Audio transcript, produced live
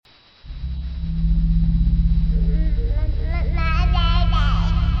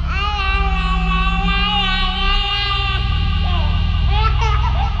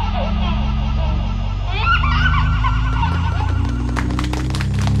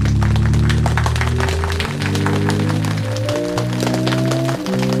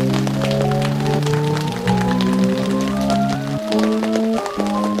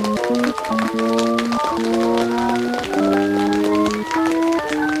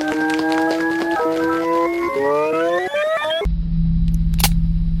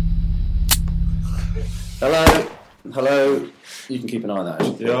keep an eye on that,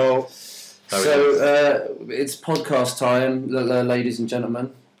 actually. Yo. So, it's podcast time, ladies and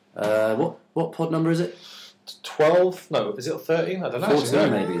gentlemen. What pod number is it? 12? No, is it 13? I don't know.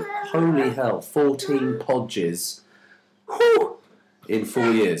 14 maybe. Holy hell, 14 podges. Whew! In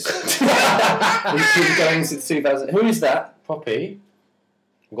 4 years. We've been going since 2000. Who is that? Poppy.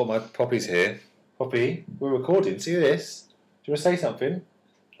 I've got my poppies here. Poppy, we're recording. See this? Do you want to say something?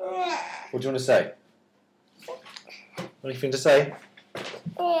 What do you want to say? Anything to say?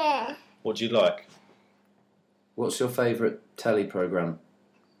 What do you like? What's your favourite telly programme?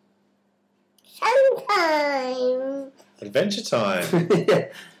 Sometimes. Adventure time.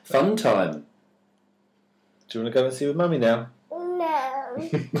 Fun time. Do you want to go and see with Mummy now? No.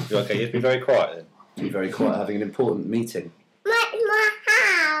 You okay? You'd be very quiet then. Be very quiet, having an important meeting. My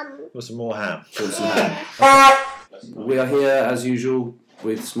ham. Want some more ham? Want some ham? We are here, as usual,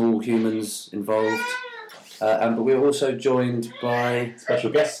 with small humans involved. But we're also joined by Special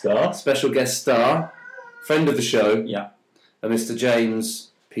guest star, friend of the show, Yeah. Mr.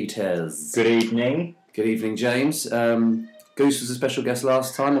 James Peters. Good evening. Good evening, James. Goose was a special guest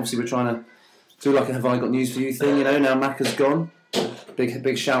last time. Obviously, we're trying to do like a Have I Got News For You thing, you know. Now Macca's gone.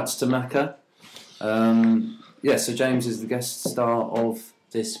 Big shouts to Macca. So James is the guest star of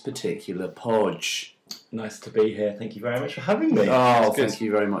this particular podge. Nice to be here. Thank you very much for having me. Oh, thank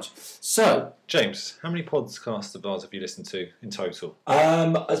you very much. So, James, how many podcasts of ours have you listened to in total?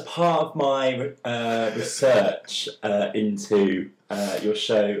 As part of my research into your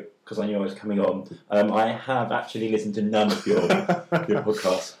show, because I knew I was coming on, I have actually listened to none of your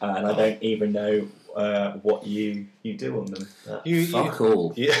podcasts, and I don't even know what you do on them. fuck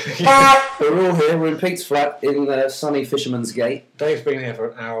all. Yeah. We're all here. We're in Pete's flat in sunny Fisherman's Gate. Dave's been here for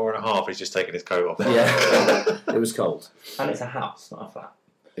an hour and a half. He's just taken his coat off. Yeah, it was cold. And it's a house, not a flat.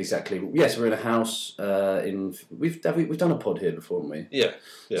 Exactly. Yes, we're in a house. We've done a pod here before, haven't we? Yeah.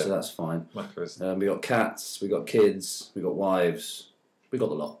 So that's fine. Macca's. We got cats. We got kids. We got wives. We got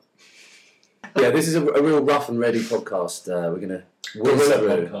the lot. Yeah, this is a real rough and ready podcast. We're gonna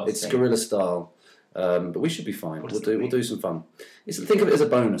Guerrilla It's podcasting. guerrilla style, but we should be fine. We'll do some fun. Think of it as a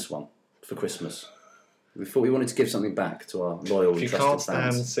bonus one for Christmas. We thought we wanted to give something back to our loyal, If you trusted can't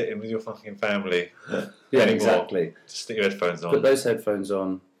stand fans. sitting with your fucking family Yeah, anymore, exactly. just stick your headphones on. Put those headphones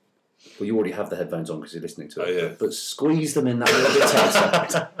on. Well, you already have the headphones on because you're listening to it. Oh, yeah. But squeeze them in that little bit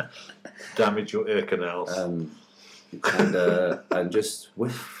tighter. Damage your ear canals. And just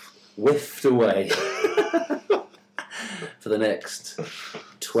whiffed away for the next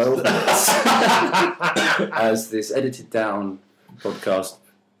 12 minutes as this edited down podcast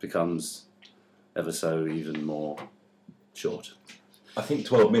becomes ever so even more short. I think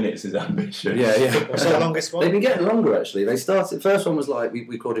 12 minutes is ambitious. Yeah. What's the longest one? They've been getting longer actually. They started. First one was like we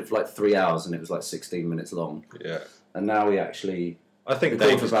recorded for like 3 hours and it was like 16 minutes long. Yeah. And now we actually I think record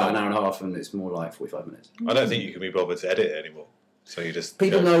Dave for is about an hour and a half and it's more like 45 minutes. I don't think you can be bothered to edit it anymore. So you just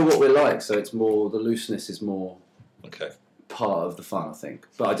People know what we're like, so it's more the looseness is more Okay. part of the fun, I think.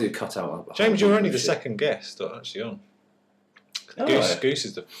 But I do cut out. a James, whole you're bunch only of the shit. second guest actually on. Oh, Goose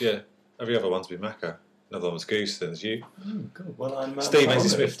is the Every other one's been Macca. Another one was Goose. Then there's you. Good. Well, I'm Steve proud Maisie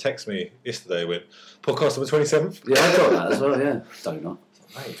of Smith texted me yesterday with podcast number 27th. Yeah, I got that as well. Yeah, don't know.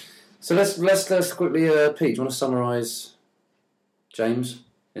 it. So let's quickly, Pete. Do you want to summarise James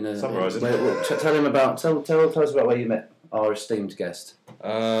in a Summarise it. Tell him about tell us about where you met our esteemed guest.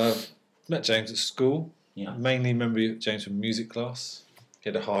 Met James at school. Yeah. Mainly remember James from music class. He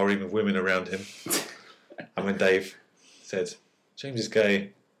had a harem of women around him. And when Dave said, James is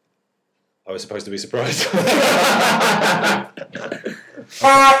gay, I was supposed to be surprised.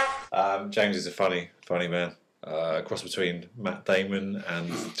 James is a funny man. Cross between Matt Damon and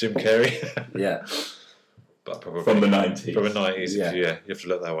Jim Carrey. Yeah, But probably From the 90s. From the 90s, Yeah. you have to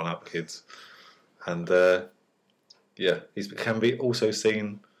look that one up, kids. And he can be also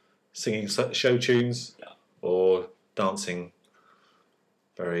seen singing show tunes or dancing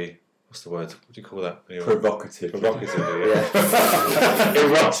very, what's the word? What do you call that? When you're Provocative. provocatively, yeah.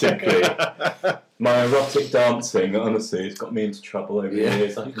 Erotically. My erotic dancing, honestly, has got me into trouble over the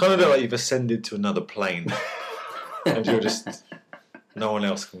years. You kind of look like you've ascended to another plane and you're just, no one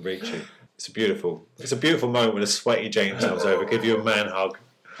else can reach you. It's a beautiful moment when a sweaty James comes over, give you a man hug,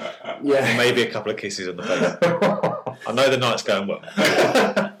 and yeah. maybe a couple of kisses on the face. I know the night's going well.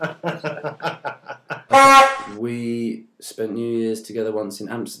 We spent New Year's together once in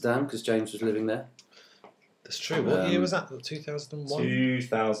Amsterdam because James was living there. That's true. What year was that? 2001?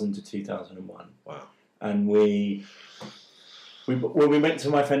 2000 to 2001. Wow. And we went to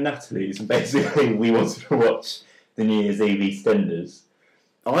my friend Natalie's, and basically we wanted to watch the New Year's Eve EastEnders,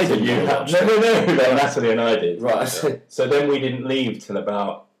 I So didn't you know had, that. no, Natalie and I did. Right. So then we didn't leave till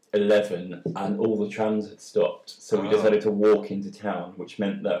about 11, and all the trams had stopped. So we decided to walk into town, which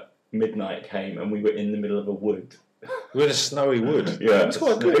meant that midnight came, and we were in the middle of a wood. We're in a snowy wood. Yeah, It's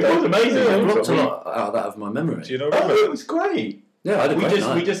quite good. It was amazing. Yeah, I've But blocked a we- lot out of that of my memory. Do you know? Oh, Remember? it was great. Yeah, I had a We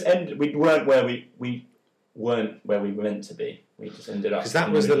great just night. ended. We weren't where we weren't where we were meant to be. We just ended up. Because that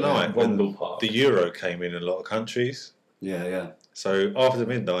in was the middle of night when Vondel Park. the Euro came in a lot of countries. Yeah. So after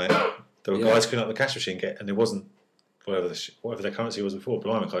midnight, there were Yeah. guys cleaning up the cash machine, and it wasn't whatever their currency was before.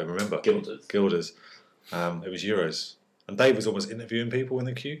 Blimey, I can't even remember. Guilders. Guilders. It was euros. And Dave was almost interviewing people in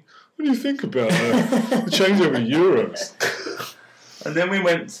the queue. What do you think about the change over euros? And then we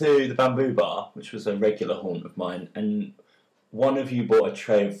went to the Bamboo Bar, which was a regular haunt of mine, and one of you bought a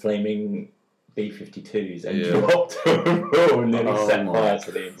tray of flaming B-52s and Yeah. dropped a roll and nearly Oh set my fire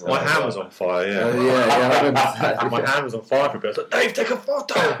to the entire My hand bar. was on fire, yeah. Oh, yeah, I remember that. My hand was on fire for a bit. I was like, Dave, take a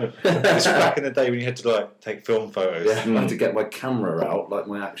photo! This was back in the day when you had to like take film photos. Yeah, I had to get my camera out, like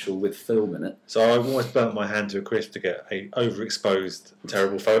my actual with film in it. So I almost burnt my hand to a crisp to get a overexposed,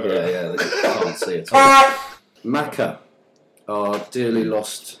 terrible photo. Yeah, that you can't see it. Macca, our dearly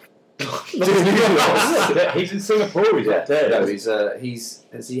lost. He's in Singapore, he's up there. No,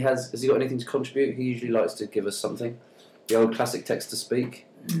 has he got anything to contribute? He usually likes to give us something. The old classic text to speak.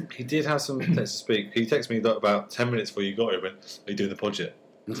 He did have some text to speak. He texted me about 10 minutes before you got here. Went, "Are you doing the pod yet?"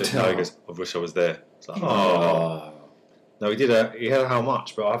 I said, "No." He goes, "I wish I was there." It's like, oh. No, he did. He had how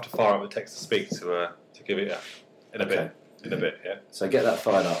much? But I'll have to fire up the text to speak to give it in a bit. Okay. In a bit, yeah. So get that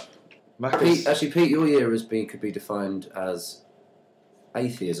fired up. Pete, your year could be defined as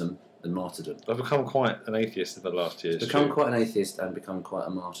atheism and martyrdom. I've become quite an atheist in the last year. Become quite an atheist and become quite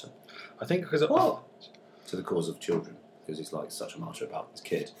a martyr I think because to the cause of children, because he's like such a martyr about his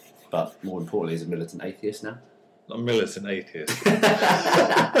kid. But more importantly, he's a militant atheist now. I'm a militant atheist.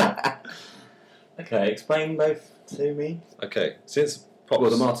 Okay, explain both to me. Okay, since Pops, Well,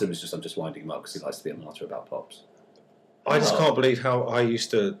 the martyr was just I'm just winding him up because he likes to be a martyr about Pops. I just can't believe how I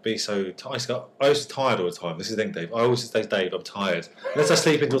used to be so tired. I was tired all the time. This is the thing, Dave. I always say, Dave, I'm tired. Unless I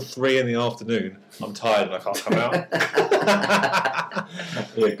sleep until 3 in the afternoon, I'm tired and I can't come out.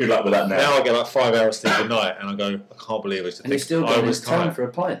 Yeah, good luck with that now. Now I get like 5 hours sleep a night and I go, I can't believe I used to And he's think still I getting was his time tired. for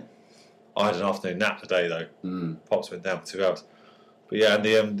a pint. I had an afternoon nap today though. Mm. Pops went down for 2 hours. But yeah,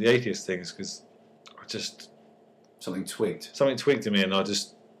 and the atheist things, because I just, Something twigged. something twigged in me and I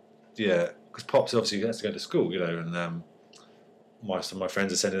just, because Pops obviously has to go to school, and some of my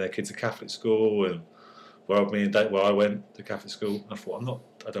friends are sending their kids to Catholic school, and where I went to Catholic school, and I thought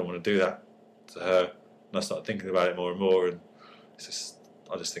I don't want to do that to her, and I started thinking about it more and more, and I just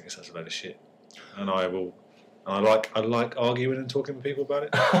think it's such a load of shit, and I like arguing and talking to people about it.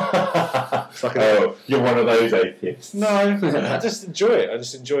 It's like You're one of those atheists. No, I just enjoy it. I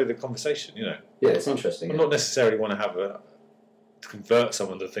just enjoy the conversation, Yeah, it's interesting. I not necessarily want to convert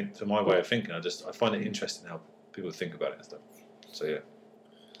someone to my way of thinking. I find it interesting how people think about it and stuff. So yeah.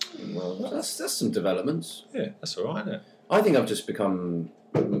 Well, that's some developments. Yeah, that's all right, isn't it? I think I've just become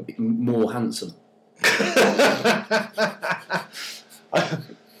more handsome.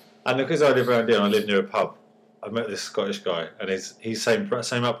 And because I live around here, and I live near a pub. I met this Scottish guy, and he's same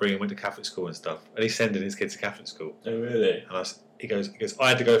upbringing, went to Catholic school and stuff, and he's sending his kids to Catholic school. Oh, really? And he goes, I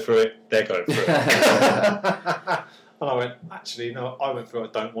had to go through it. They're going through it. And I went, actually, no, I went through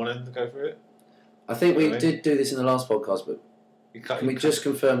it. I don't want them to go through it. I think we Really? did do this in the last podcast, but can we just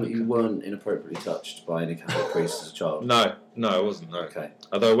confirm that you weren't inappropriately touched by any Catholic priest as a child? No, I wasn't. No. Okay.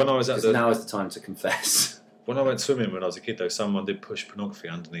 Although when I was Because now is the time to confess. when I went swimming when I was a kid, though, someone did push pornography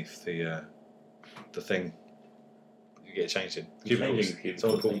underneath the thing. You get changed in. Changing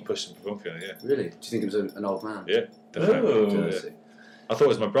Cubicles. Someone pushed some pornography on it. Yeah. Really? Do you think it was an old man? Yeah. Definitely. Oh. Yeah. Dirty. I thought it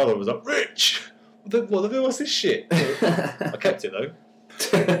was my brother. Was like, Rich. What the hell was this shit? I kept it though.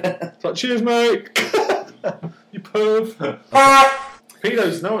 It's like, cheers, mate. You perv.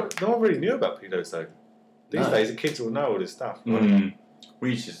 Pedos. No one really knew about pedos though. These days, the kids will know all this stuff. Mm. We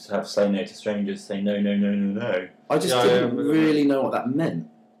used to just have say no to strangers, say no. I just Yeah, didn't yeah, really know what that meant.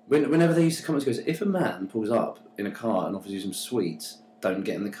 Whenever they used to come and go, if a man pulls up in a car and offers you some sweets, don't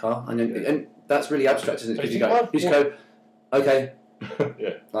get in the car. And that's really abstract, isn't it? Because you just go, okay.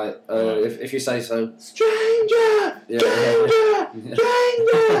 Yeah. Like, if you say so. Stranger! Yeah. Stranger!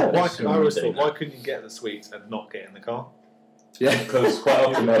 Stranger! I always thought, why couldn't you get the sweets and not get in the car? Yeah. Because quite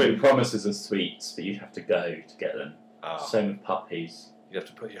often there'll be promises of sweets, but you'd have to go to get them. Oh, Same with puppies. you'd have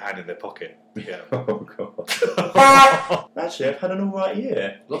to put your hand in their pocket. Yeah. Oh god. Actually, I've had an alright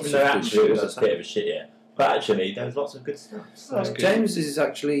year. Lots Even of though good actually shit it was does a bit of a shit year. But actually, there was lots of good stuff. So. That's good. James has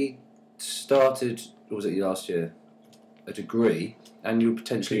actually started, or was it last year, a degree and you're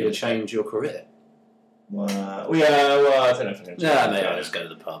potentially going to change your career. Well, I don't know if I'm going to. Yeah, mate, I'll just go to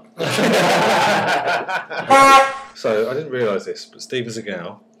the pub. So I didn't realise this, but Steven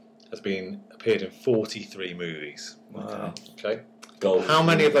Seagal has appeared in 43 movies. Wow. Okay. Gold. How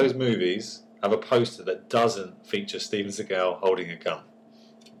many of those movies have a poster that doesn't feature Steven Seagal holding a gun?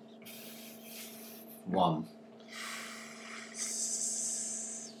 1.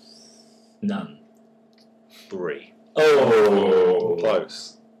 None. 3. Oh.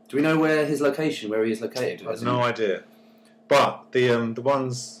 Close. Do we know where he is located? I have no idea. But the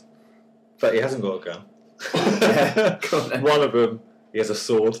ones that he hasn't got a gun, Yeah, go on then. one of them, he has a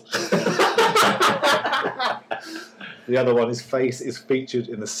sword. The other one, his face is featured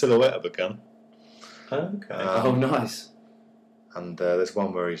in the silhouette of a gun. Okay. Oh, nice. And there's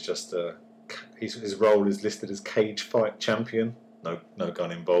one where he's just his role is listed as cage fight champion. No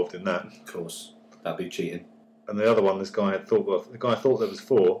gun involved in that. Of course, that'd be cheating. And the other one, the guy thought there was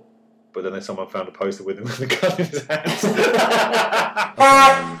 4, but then someone found a poster with him with a gun in his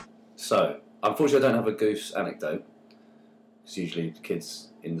hand. So, unfortunately, I don't have a Goose anecdote. Because usually the kids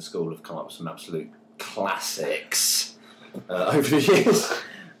in the school have come up with some absolute classics over the years.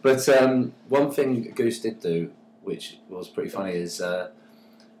 But one thing Goose did do, which was pretty funny, is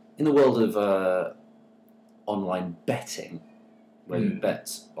in the world of online betting, where you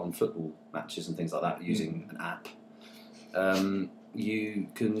bet on football matches and things like that using an app, you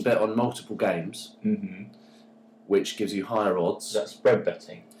can bet on multiple games, which gives you higher odds. That's spread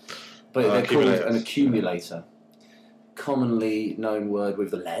betting. But they're called accumulators. an accumulator. Commonly known word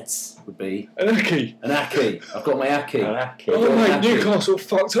with the lads would be An Aki. an Aki. I've got my Aki. Oh mate, Aki. Newcastle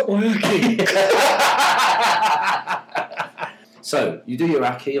fucked up my Aki. So, you do your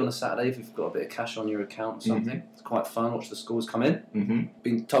Aki on a Saturday if you've got a bit of cash on your account or something. It's quite fun, watch the scores come in.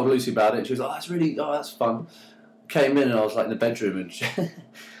 Been told Lucy about it and she was like, that's fun. Came in and I was like in the bedroom and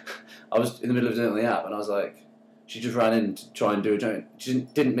I was in the middle of doing it on the app and I was like, she just ran in to try and do a joke. She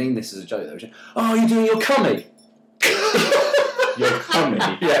didn't mean this as a joke though. She, oh, you're doing your cummy? Your cummy?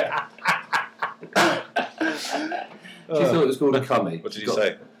 Yeah. She thought it was called a cummy. What did you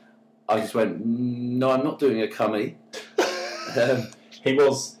say? I just went, no, I'm not doing a cummy. He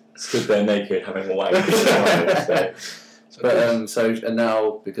was stood there naked having a wank. And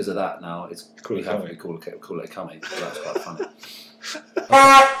now because of that, now it's Call we it have cummy. to call it a cummy. So that's quite funny.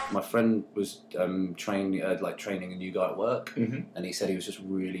 My friend was training a new guy at work, and he said he was just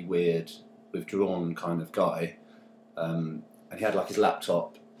really weird, withdrawn kind of guy, and he had like his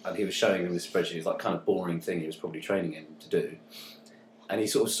laptop, and he was showing him his spreadsheet. It was like kind of boring thing he was probably training him to do. And he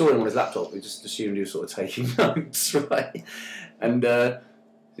sort of saw him on his laptop. He just assumed he was sort of taking notes, right? And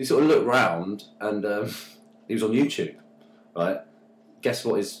he sort of looked round, and he was on YouTube, right? Guess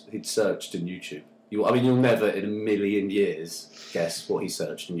what he'd searched in YouTube? You'll never in a million years guess what he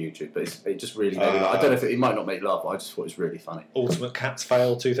searched in YouTube, but it just really made me laugh. I don't know if it might not make me laugh, but I just thought it was really funny. Ultimate Cats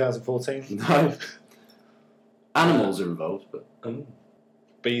Fail 2014. No. Animals are involved, but...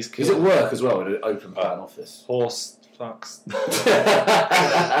 Bees He's kill. at work as well in an open plan office. Horse fucks.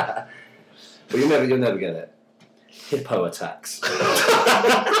 But you'll never get it. Hippo attacks.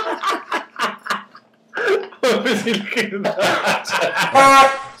 What was he looking at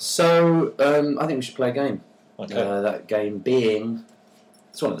that? So, I think we should play a game. Okay. That game being...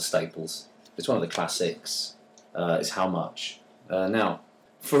 It's one of the staples. It's one of the classics. It's How Much. Now,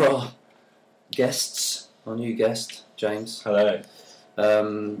 for our guests, our new guest, James... Hello.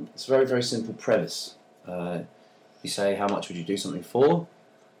 It's a very, very simple premise. You say, how much would you do something for?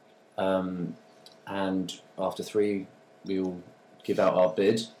 And after 3, we'll give out our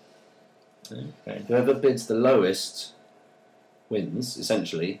bid. Okay. Whoever bids the lowest wins,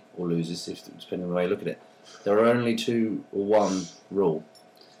 essentially, or loses, depending on the way you look at it. There are only 2 or 1 rule,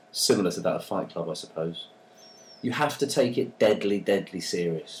 similar to that of Fight Club, I suppose. You have to take it deadly, deadly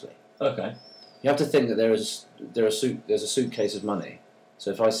seriously. Okay. You have to think that there's a suitcase of money.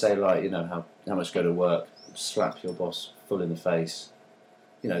 So if I say, like, how much go to work, slap your boss full in the face,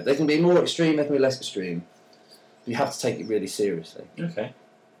 they can be more extreme, they can be less extreme. But you have to take it really seriously. Okay.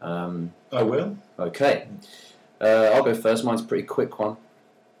 I will. Okay. I'll go first. Mine's a pretty quick one.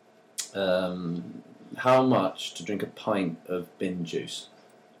 How much to drink a pint of bin juice?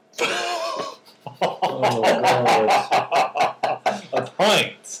 Oh, God. A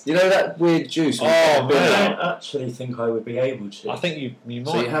pint. You know that weird juice? Oh, I man. don't actually think I would be able to. I think you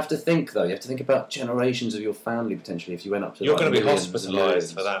might. So you have to think, though. You have to think about generations of your family, potentially, if you went up to... You're like, going to be millions and hospitalised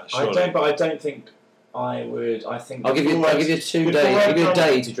millions. for that, I surely. don't, but I don't think I would. I think I'll give you 2 days. I'll give you a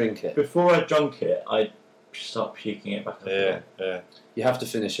day to drink it. Before I drunk it, I'd start puking it back up. again. Yeah. You have to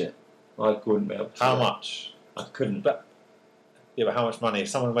finish it. I wouldn't be able to. How much? I couldn't. Yeah, Yeah, but how much money? If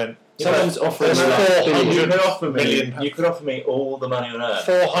someone went, Someone's offering There's you like 400 You could offer me. million You could offer me all the money on earth.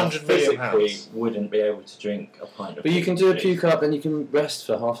 400 I million physically pounds. wouldn't be able to drink a pint of. But you can do a puke. puke up, then you can rest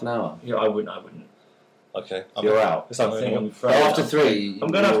for half an hour. Yeah, I wouldn't. Okay, You're out. It's I not think going I'm to But after 3, I'm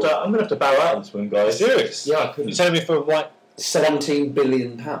gonna have to bow out this one, guys. serious. Yeah, I You're couldn't. telling me for like 17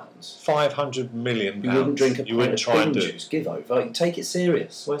 billion pounds. 500 million pounds, You wouldn't drink a you pint wouldn't of try and bin do. juice. Give over. Like, take it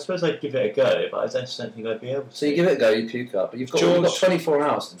serious. Well, I suppose I'd give it a go, but I just don't think I'd be able to. So you give it a go, you puke up, but you've got George- 24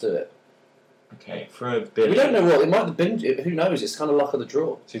 hours to do it. Okay, for a billion. We don't know what it might have been. Who knows? It's kind of luck of the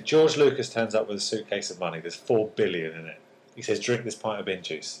draw. See, George Lucas turns up with a suitcase of money. There's 4 billion in it. He says, "Drink this pint of bin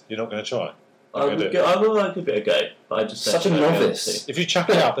juice." You're not going to try. I will give it a go, but I just don't Such a think I'd be able novice. If you chuck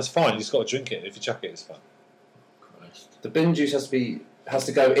it up, it's fine. You just got to drink it. If you chuck it, it's fine. to. Christ. The bin juice has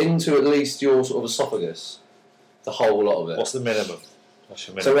to go into at least your sort of esophagus. The whole lot of it. What's the minimum? What's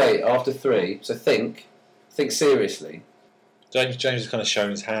your So minimum? wait, after 3, so think seriously. James is kind of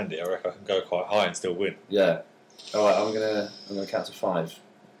showing his hand here. I reckon I can go quite high and still win. Yeah. All right, I'm gonna count to 5.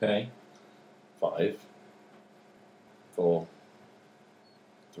 Okay. 5, 4,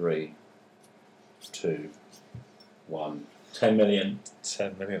 3, 2, 1. 10 million.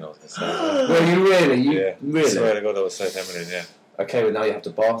 10 million, I was going to say. Well, you really, yeah. really. Swear to God, I would say 10 million. Yeah. Okay, well now you have to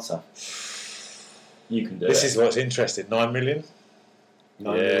barter. You can do This it. is what's interesting. 9 million.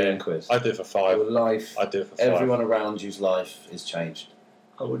 9 Yeah. million quid. I'd do it for 5. Your life, I'd do it for 5. everyone around you's life is changed.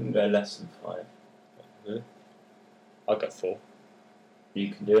 I wouldn't go less than 5. I'd go 4. You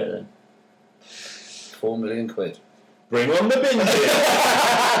can do it then. 4 million quid. Bring on the binges!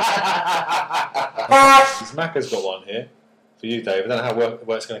 Macca's got one here for you, Dave. I don't know how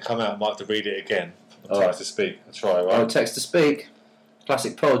where it's going to come out. I might have to read it again. I'm All text right. to speak. I'll try, Oh, right? text to speak.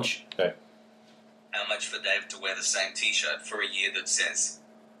 Classic podge. How much for Dave to wear the same t-shirt for a year that says,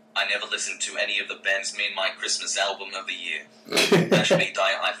 "I never listened to any of the bands made my Christmas album of the year. Actually, Die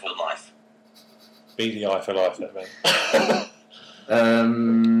I for Life." BDI for life, that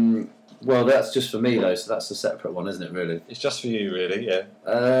man. Well, that's just for me though, so that's a separate one, isn't it? Really. It's just for you, really, yeah.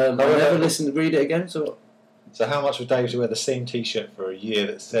 I never listened. Read it again. So So how much would Dave to wear the same T-shirt for a year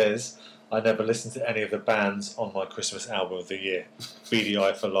that says, "I never listened to any of the bands on my Christmas album of the year"?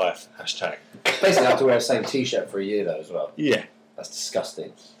 BDI for life. Hashtag. basically, I have to wear the same T-shirt for a year though as well. Yeah. That's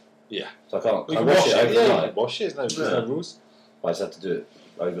disgusting. Yeah. So I can't. We I can wash it Yeah, you overnight. can wash it. There's no rules. I just have to do it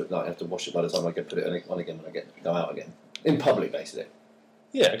overnight. I have to wash it by the time I go put it on again when I go out again in public, basically.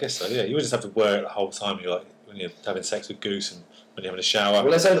 Yeah, I guess so. Yeah, you would just have to wear it the whole time. You're like when you're having sex with Goose and when you're having a shower.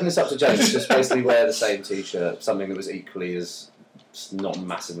 Well, let's open this up to James. Just basically wear the same T-shirt, something that was equally as not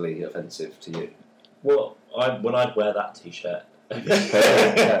massively offensive to you. Well, I'd wear that t-shirt.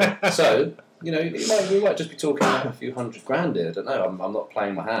 Yeah. So, you know, we might just be talking about a few $100,000 here. I don't know. I'm not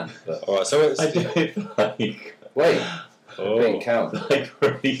playing my hand, but All right. So it's I do it like, wait, being oh. count. like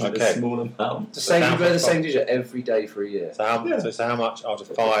really Okay. a small amount. To say you down wear for the same fun. T-shirt every day for a year. So how, Yeah. so how much after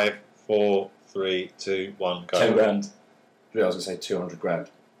 5, 4, 3, 2, 1, go? 10 grand. I was going to say $200,000.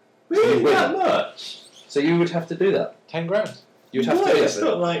 Really? You win. That much? So you would have to do that. 10 grand. You'd have Why? to. It's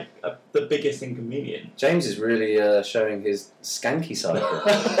not like the biggest inconvenience. James is really showing his skanky side. Here.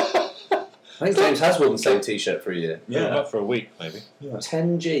 I think James has worn the same T-shirt for a year. Yeah. Yeah. Not for a week, maybe.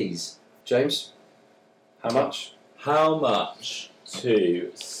 10 G's. James, how much? How much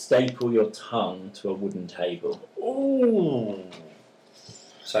to staple your tongue to a wooden table? Ooh.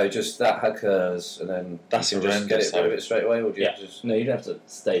 So just that occurs, and then That's you can just get horrendous, it rid of it straight away, or do you Yeah. just? No, you don't have to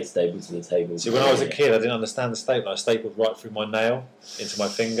stay stapled to the table. See, when I was a kid, I didn't understand the staple. I stapled right through my nail into my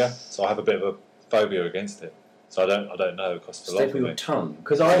finger, so I have a bit of a phobia against it. So I don't know. It costs a lot Staple for your me. tongue.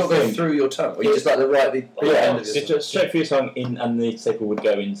 Because I I got go think through your tongue, or you just like the end of your it's tongue. just straight through your tongue in, and the staple would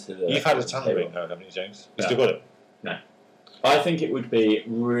go into the. You've had a tongue table. ring, though, haven't you, James? You No. still got it? I think it would be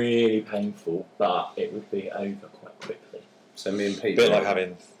really painful, but it would be over quite quickly. So me and A Pete. bit like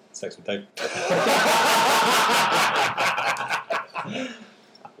having sex with Dave.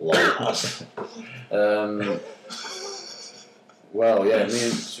 Well, yeah.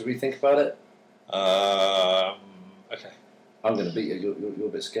 Should we think about it? Okay. I'm going to beat you. You're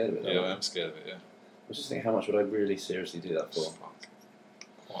a bit scared of it. Yeah, though. I'm scared of it, yeah. I just think, how much would I really seriously do that for?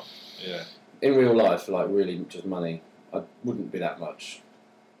 Quite. Yeah. In real life, like really just money, I wouldn't be that much.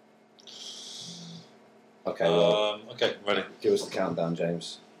 Okay, well, Okay, I'm ready. give us the countdown,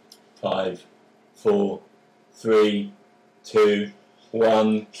 James. 5, 4, 3, 2,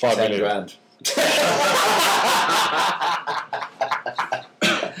 1. 5 10 million. grand.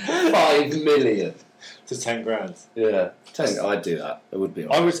 5 million. To 10 grand. Yeah, I'd do that. It would be.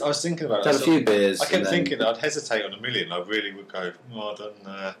 I was thinking about Had it. a few beers. I kept and then- thinking that I'd hesitate on a million. I really would go, I don't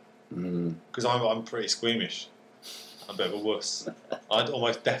know. Because I'm pretty squeamish. I'm a bit of a wuss. I'd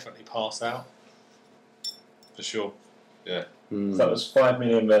almost definitely pass out. For sure. Yeah. So that was 5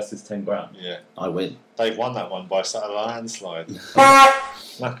 million versus 10 grand. Yeah. I win. Dave won that one by a landslide.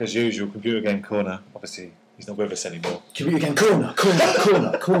 Mac as usual, computer game corner. Obviously, he's not with us anymore. Computer game corner. That's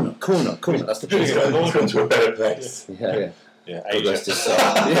the Computer game It's gone to a better place. Yeah. Yeah, God rest his soul.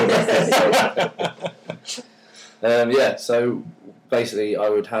 Asia. So basically, I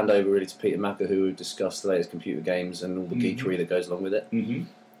would hand over really to Peter Macker, who would discuss the latest computer games and all the geekery that goes along with it.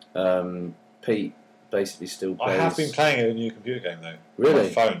 Mm-hmm. Pete basically still I plays. have been playing a new computer game though. Really? On my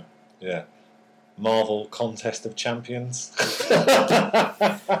phone. Yeah. Marvel Contest of Champions.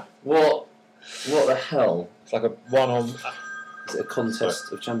 What the hell? It's like a one-on. Is it a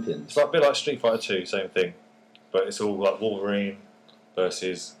contest of champions? It's like a bit like Street Fighter 2, same thing, but it's all like Wolverine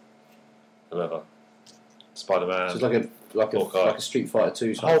versus whoever. Spider-Man. So it's like a Street Fighter 2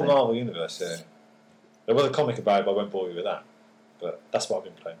 the sort whole of thing. Marvel universe. Yeah. There was a comic about it, but I won't bore you with that. But that's what I've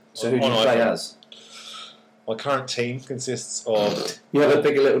been playing. So who do you play as? My current team consists of You have a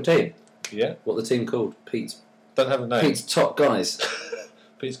bigger little team. yeah. What the team called? Pete's Don't have a name. Pete's top guys.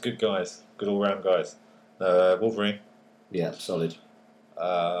 Pete's good guys, good all-round guys. Wolverine, Yeah, solid.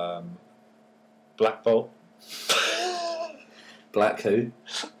 Black Bolt, Black who?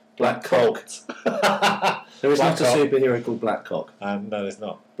 Black Cock. Bolt. There is Black not a Cock. superhero called Black Cock. And no, there's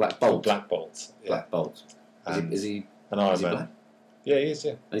not. Black Bolt. Black Bolt. Yeah. Black Bolt. And Is he an Iron is he Man. black? Yeah, he is.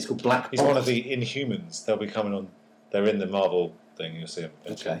 Yeah, And he's called Black he's Bolt. one of the Inhumans. They'll be coming on. They're in the Marvel thing. You'll see him.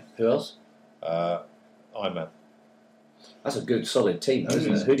 eventually. Okay. Who else? Iron Man. That's a good solid team, though,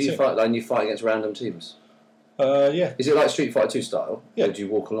 isn't Mm, it? Who do you team. fight? Like, you fight against random teams. Yeah. Is it like Street Fighter 2 style? Yeah. Or do you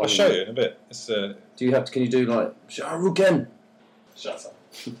walk along? I'll show you in a bit. It's Do you have to? Can you do like Sharuken? Shut up.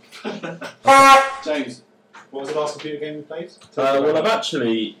 James, what was the last computer game you played? Well, I've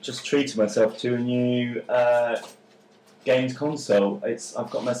actually just treated myself to a new games console. I've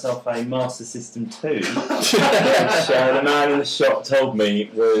got myself a Master System 2, which the man in the shop told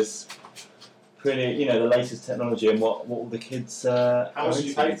me was pretty, the latest technology and what all the kids. How much did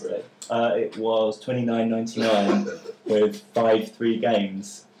you pay for it? It was $29.99 with 3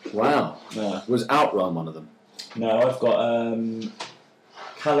 games. Wow. No, Was Outrun one of them? I've got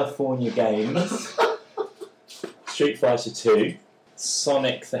California Games, Street Fighter 2,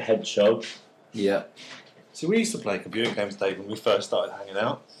 Sonic the Hedgehog. Yeah. See, we used to play computer games, Dave, when we first started hanging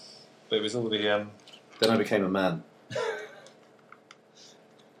out. But it was all the Then I became a man.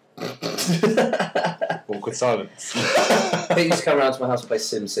 awkward silence. Pete used to come around to my house and play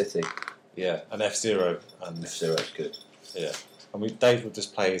Sim City. Yeah, and F-Zero. And F-Zero's good. yeah. And Dave would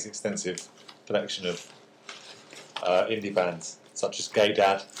just play his extensive collection of indie bands, such as Gay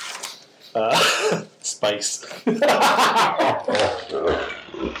Dad, Space.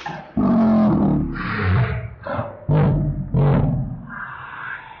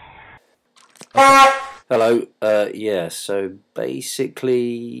 Hello. So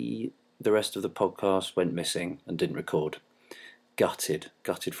basically, the rest of the podcast went missing and didn't record. Gutted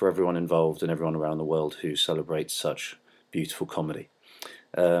for everyone involved and everyone around the world who celebrates such beautiful comedy.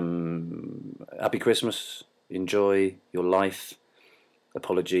 Happy Christmas. Enjoy your life.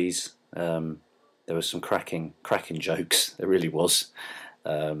 Apologies. There was some cracking jokes. There really was.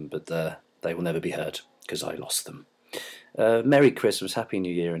 But they will never be heard because I lost them. Merry Christmas, Happy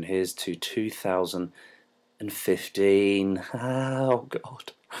New Year, and here's to 2015. Oh,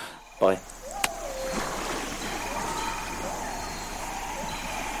 God. Bye.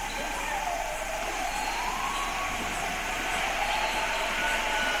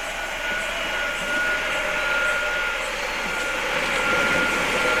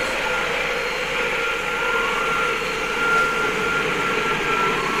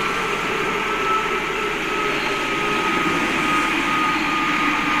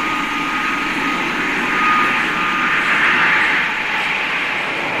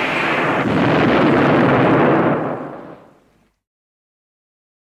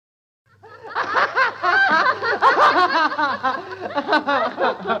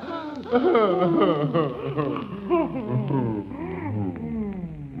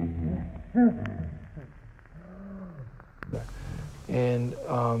 And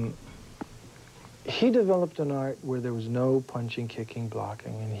he developed an art where there was no punching, kicking,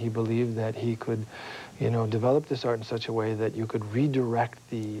 blocking, and he believed that he could, develop this art in such a way that you could redirect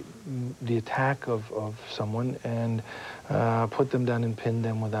the attack of someone and put them down and pin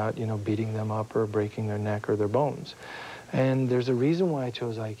them without, beating them up or breaking their neck or their bones. And there's a reason why I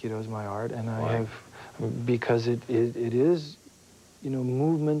chose Aikido as my art, and because it is,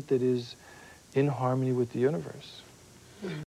 movement that is in harmony with the universe.